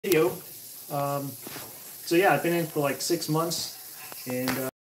Video. So yeah, I've been in for like 6 months,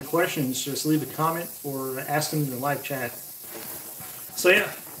 and questions, just leave a comment or ask them in the live chat. So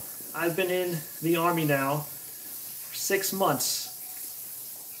yeah, I've been in the Army now for 6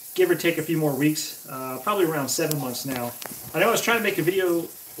 months, give or take a few more weeks, probably around 7 months now. I know I was trying to make a video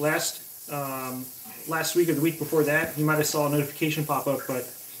last week or the week before that. You might have saw a notification pop up, but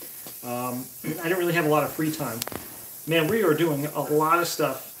I didn't really have a lot of free time. Man, we are doing a lot of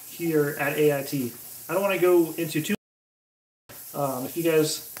stuff here at AIT. I don't want to go into too much. If you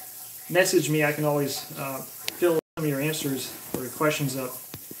guys message me, I can always fill some of your answers or your questions up.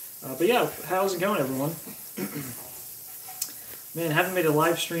 But yeah, how's it going, everyone? Man, I haven't made a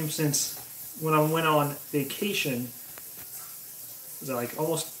live stream since when I went on vacation. Was that like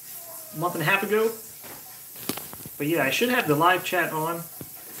almost a month and a half ago? But yeah, I should have the live chat on.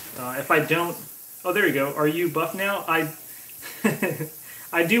 If I don't, oh, there you go. Are you buff now?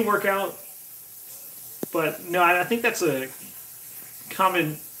 I do work out, but no, I think that's a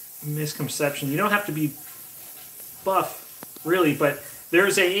common misconception. You don't have to be buff, really, but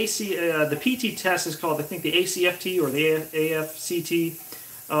there's a the PT test is called, I think, the ACFT or the AFCT.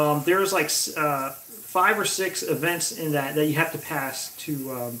 There's like 5 or 6 events in that you have to pass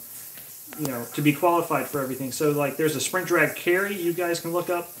to, to be qualified for everything. So like there's a sprint drag carry you guys can look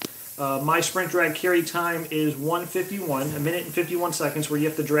up. My sprint drag carry time is 1:51, a minute and 51 seconds, where you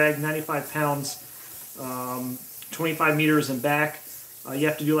have to drag 95 pounds, 25 meters and back. You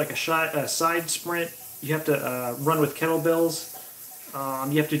have to do like a side sprint. You have to run with kettlebells.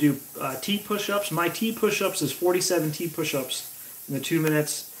 You have to do T push-ups. My T push-ups is 47 T push-ups in the 2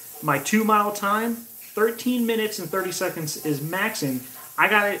 minutes. My 2-mile time, 13 minutes and 30 seconds is maxing. I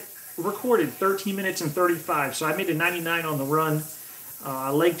got it recorded 13 minutes and 35, so I made a 99 on the run.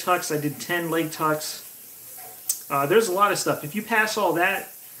 Leg tucks, I did 10 leg tucks. There's a lot of stuff. If you pass all that,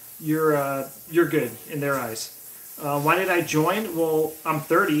 you're good in their eyes. Why did I join? Well, I'm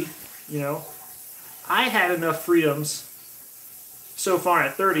 30, I had enough freedoms so far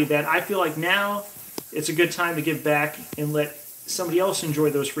at 30 that I feel like now it's a good time to give back and let somebody else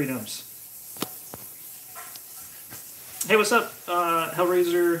enjoy those freedoms. Hey, what's up,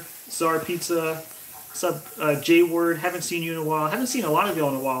 Hellraiser, Czar Pizza? What's up, J-Word? Haven't seen you in a while. Haven't seen a lot of you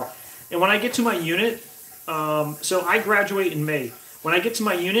in a while. And when I get to my unit, so I graduate in May. When I get to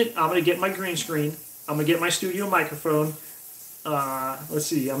my unit, I'm going to get my green screen. I'm going to get my studio microphone. Let's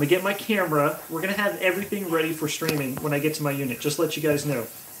see. I'm going to get my camera. We're going to have everything ready for streaming when I get to my unit. Just let you guys know.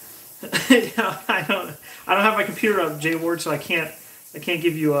 I don't have my computer up, J-Word, so I can't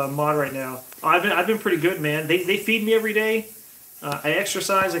give you a mod right now. I've been pretty good, man. They feed me every day. I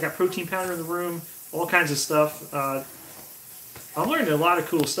exercise. I got protein powder in the room. All kinds of stuff. I'm learning a lot of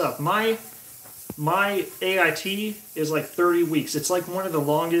cool stuff. My AIT is like 30 weeks. It's like one of the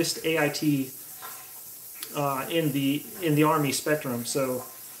longest AIT in the Army spectrum. So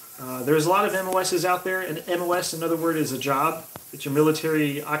there's a lot of MOSs out there. And MOS, another word, is a job. It's your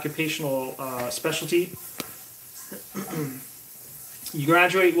military occupational specialty. You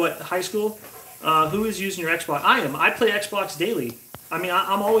graduate what, high school? Who is using your Xbox? I am. I play Xbox daily. I mean,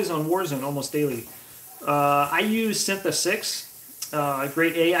 I'm always on Warzone almost daily. I use Syntha 6,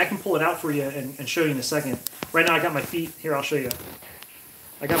 Grade A. I can pull it out for you and show you in a second. Right now I got my feet, here I'll show you.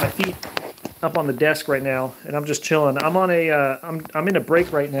 I got my feet up on the desk right now, and I'm just chilling. I'm on a, I'm in a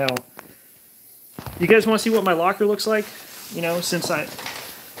break right now. You guys want to see what my locker looks like? Now I'm sitting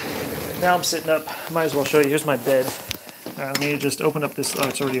up, might as well show you. Here's my bed. Let me just open up this, oh,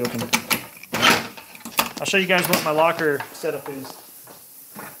 it's already open. I'll show you guys what my locker setup is.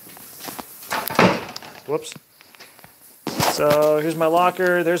 Whoops. So here's my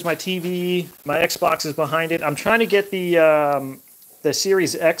locker. There's my TV. My Xbox is behind it. I'm trying to get the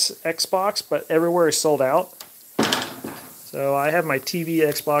Series X Xbox, but everywhere is sold out. So I have my TV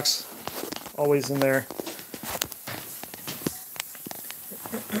Xbox always in there.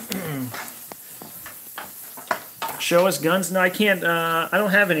 Show us guns? No, I can't. I don't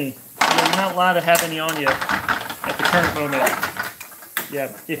have any. I'm not allowed to have any on you at the current moment. Yeah,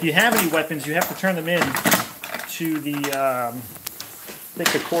 if you have any weapons, you have to turn them in to the, I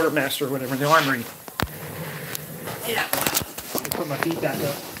think the quartermaster or whatever, the armory. Yeah. Let me put my feet back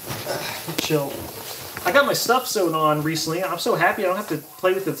up. Chill. I got my stuff sewn on recently. I'm so happy I don't have to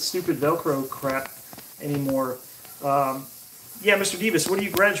play with the stupid Velcro crap anymore. Yeah, Mr. Davis, what do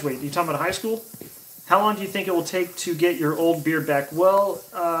you graduate? Are you talking about high school? How long do you think it will take to get your old beard back? Well,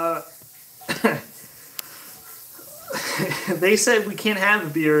 they said we can't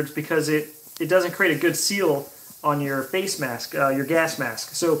have beards because it doesn't create a good seal on your face mask, your gas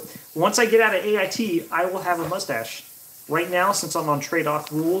mask. So once I get out of AIT, I will have a mustache. Right now, since I'm on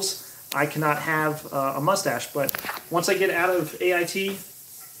trade-off rules, I cannot have a mustache. But once I get out of AIT,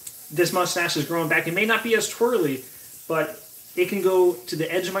 this mustache is growing back. It may not be as twirly, but it can go to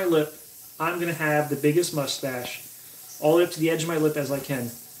the edge of my lip. I'm going to have the biggest mustache all the way up to the edge of my lip as I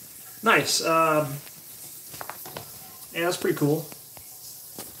can. Nice. Yeah, that's pretty cool.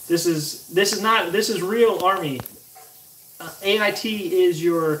 This is real Army. AIT is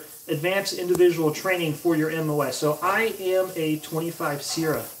your Advanced Individual Training for your MOS. So I am a 25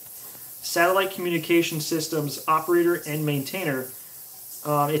 Sierra Satellite Communication Systems Operator and Maintainer.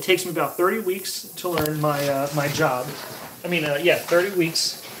 It takes me about 30 weeks to learn my job. I mean, yeah, 30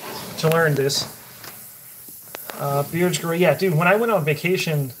 weeks to learn this. Beard's great. Yeah, dude, when I went on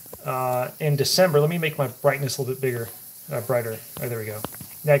vacation in December, let me make my brightness a little bit bigger, brighter. Oh, there we go.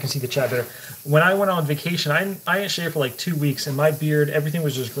 Now I can see the chat better. When I went on vacation, I didn't shave for like 2 weeks, and my beard, everything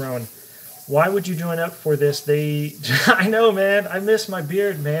was just growing. Why would you join up for this? I know, man. I miss my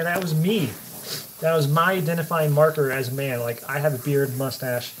beard, man. That was me. That was my identifying marker as a man. Like, I have a beard,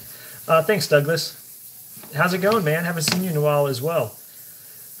 mustache. Thanks, Douglas. How's it going, man? Haven't seen you in a while as well.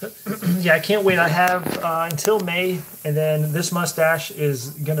 Yeah, I can't wait. I have until May, and then this mustache is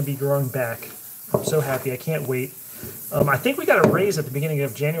going to be growing back. I'm so happy. I can't wait. I think we got a raise at the beginning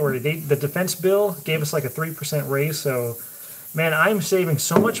of January. The defense bill gave us like a 3% raise. So, man, I'm saving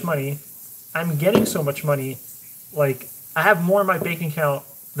so much money. I'm getting so much money. Like, I have more in my bank account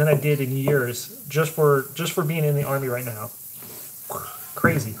than I did in years just for being in the Army right now.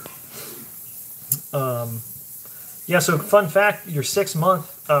 Crazy. Yeah, so fun fact, your 6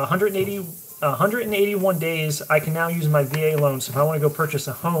 month, 181 days, I can now use my VA loan. So if I want to go purchase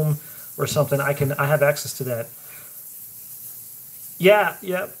a home or something, I have access to that. Yeah,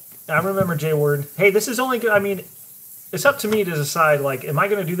 I remember J Word. Hey, this is only good. I mean, it's up to me to decide, like, am I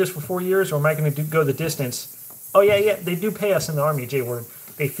going to do this for 4 years or am I going to go the distance? Oh, yeah, they do pay us in the Army, J Word.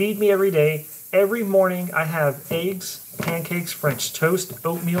 They feed me every day. Every morning I have eggs, pancakes, French toast,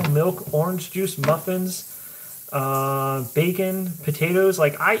 oatmeal, milk, orange juice, muffins, bacon, potatoes.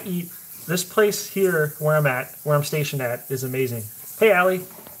 Like, I eat, this place here where I'm stationed at is amazing. Hey, Allie.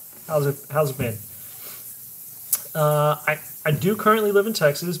 How's it been? I do currently live in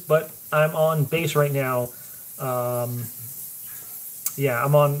Texas, but I'm on base right now. Yeah,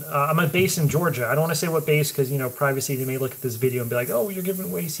 I'm on base in Georgia. I don't want to say what base because, you know, privacy. They may look at this video and be like, "Oh, you're giving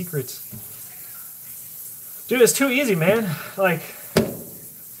away secrets." Dude, it's too easy, man. Like,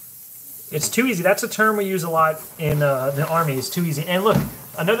 it's too easy. That's a term we use a lot in the Army. It's too easy. And look,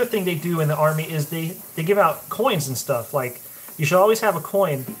 another thing they do in the Army is they give out coins and stuff. Like, you should always have a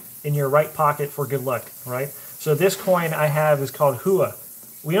coin in your right pocket for good luck, right? So this coin I have is called hua.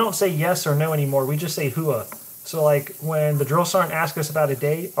 We don't say yes or no anymore. We just say hua. So, like, when the drill sergeant asks us about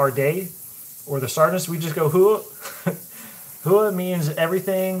our day, or the sergeants, we just go hua. Hua means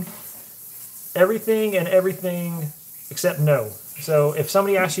everything and everything except no. So if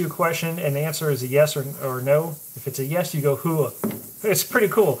somebody asks you a question and the answer is a yes or no, if it's a yes, you go hua. It's pretty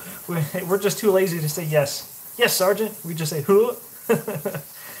cool. We're just too lazy to say yes. Yes, Sergeant. We just say hua.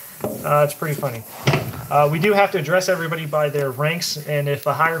 It's pretty funny. We do have to address everybody by their ranks, and if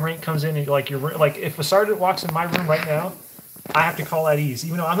a higher rank comes in, and like if a sergeant walks in my room right now, I have to call at ease.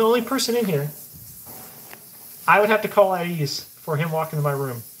 Even though I'm the only person in here, I would have to call at ease for him walking in my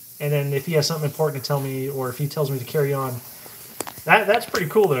room. And then if he has something important to tell me, or if he tells me to carry on, that's pretty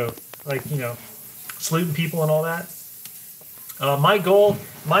cool though. Like, you know, saluting people and all that.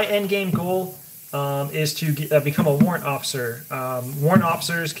 My end game goal is to become a warrant officer. Warrant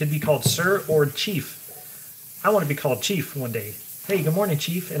officers could be called sir or chief. I want to be called chief one day. Hey, good morning,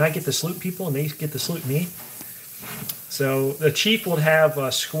 chief. And I get to salute people and they get to salute me. So the chief would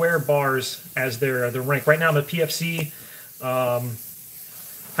have square bars as their rank. Right now I'm a PFC.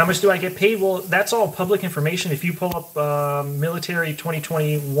 How much do I get paid? Well, that's all public information. If you pull up military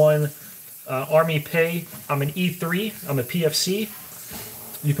 2021 Army pay, I'm an E3. I'm a PFC.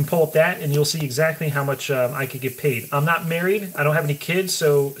 You can pull up that and you'll see exactly how much I could get paid. I'm not married. I don't have any kids,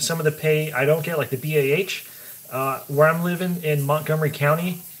 so some of the pay I don't get, like the BAH. Where I'm living in Montgomery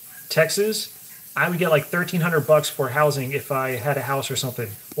County, Texas, I would get like $1,300 for housing if I had a house or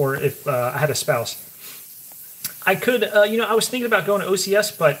something, or if I had a spouse. I could, you know, I was thinking about going to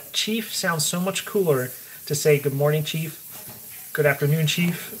OCS, but chief sounds so much cooler to say good morning, chief, good afternoon,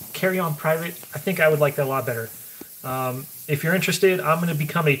 chief, carry on private. I think I would like that a lot better. If you're interested, I'm going to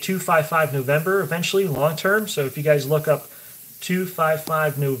become a 255 November eventually, long term. So if you guys look up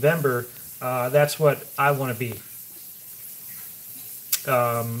 255 November, that's what I want to be.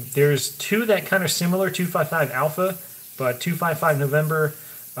 There's two that kind of similar, 255 Alpha, but 255 November,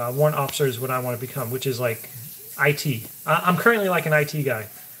 warrant officer is what I want to become, which is like IT. I'm currently like an IT guy.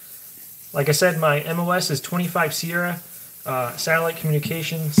 Like I said, my MOS is 25 Sierra, satellite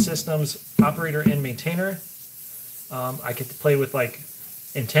communication systems operator and maintainer. I get to play with like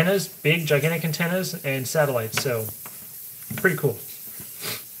antennas, big gigantic antennas, and satellites. So pretty cool.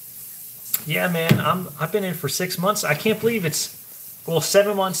 Yeah, man, I've been in for 6 months. I can't believe it's, well,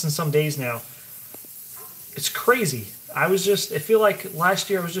 7 months and some days now. It's crazy. I feel like last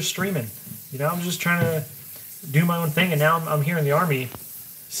year I was just streaming. You know, I'm just trying to do my own thing, and now I'm here in the Army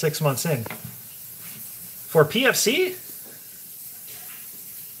 6 months in. For PFC,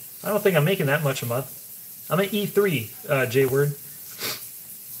 I don't think I'm making that much a month. I'm an E3, J-word.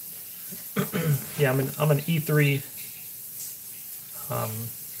 Yeah, I'm an E3.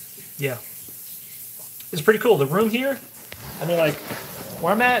 Yeah. It's pretty cool. The room here, I mean, like,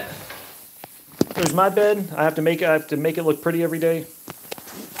 where I'm at, there's my bed. I have to make it look pretty every day.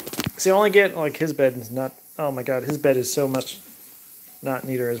 See, I only get, like, his bed is not, oh my god, his bed is so much not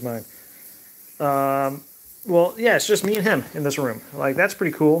neater as mine. Well, yeah, it's just me and him in this room. Like, that's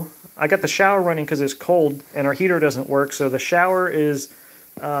pretty cool. I got the shower running because it's cold and our heater doesn't work, so the shower is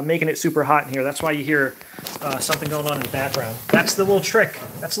making it super hot in here. That's why you hear something going on in the background. That's the little trick.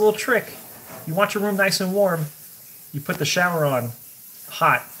 That's the little trick. You want your room nice and warm, you put the shower on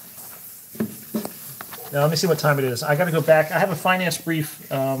hot. Now, let me see what time it is. I got to go back. I have a finance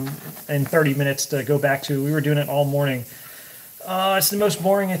brief in 30 minutes to go back to. We were doing it all morning. It's the most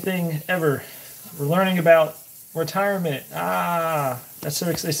boring thing ever. We're learning about retirement. That's so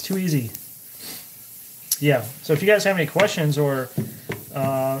it's too easy. Yeah. So if you guys have any questions or,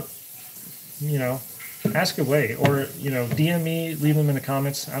 you know, ask away or, you know, DM me, leave them in the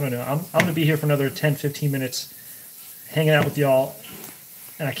comments. I don't know. I'm going to be here for another 10, 15 minutes hanging out with y'all.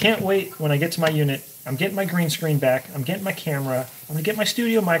 And I can't wait when I get to my unit. I'm getting my green screen back. I'm getting my camera. I'm going to get my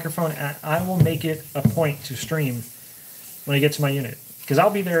studio microphone. And I will make it a point to stream when I get to my unit. Because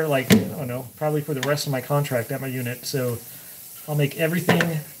I'll be there, like, I don't know, probably for the rest of my contract at my unit. So I'll make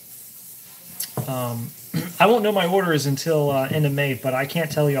everything. I won't know my orders until end of May, but I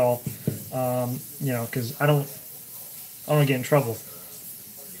can't tell y'all, you know, because I don't want to get in trouble.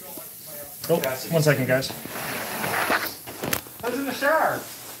 Oh, 1 second, guys. I was in the shower.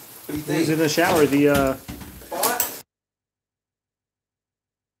 What do you think? He was in the shower. The What?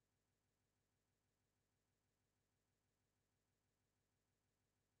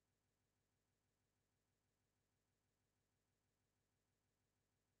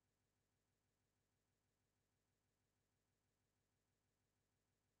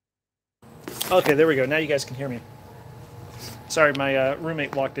 Okay, there we go. Now you guys can hear me. Sorry, my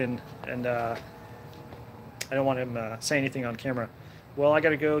roommate walked in, and I don't want him say anything on camera. Well, I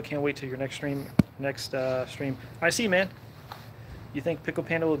gotta go. Can't wait till your next stream. Stream. I see you, man. You think Pickle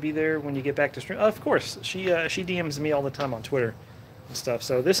Panda will be there when you get back to stream? Of course. She DMs me all the time on Twitter and stuff.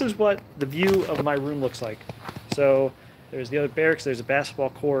 So this is what the view of my room looks like. So there's the other barracks. There's a basketball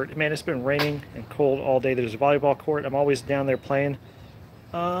court. Man, it's been raining and cold all day. There's a volleyball court. I'm always down there playing.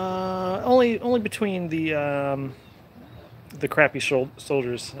 Only between the crappy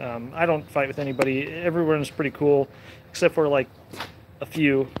soldiers. I don't fight with anybody. Everyone's pretty cool, except for like a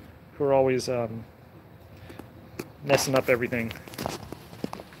few who are always messing up everything.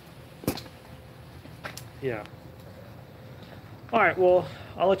 Yeah. All right. Well,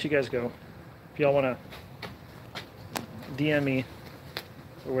 I'll let you guys go. If y'all want to DM me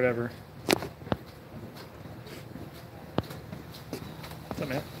or whatever. What's up,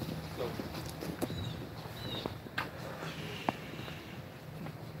 man?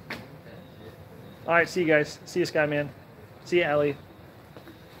 All right, see you guys. See you, Skyman. See you, Allie.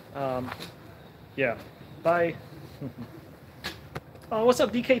 Yeah. Bye. Oh, what's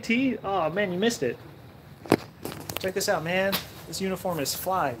up, DKT? Oh, man, you missed it. Check this out, man. This uniform is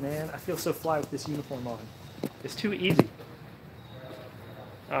fly, man. I feel so fly with this uniform on. It's too easy.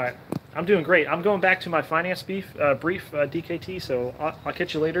 All right. I'm doing great. I'm going back to my finance brief, DKT, so I'll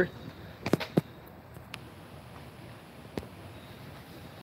catch you later.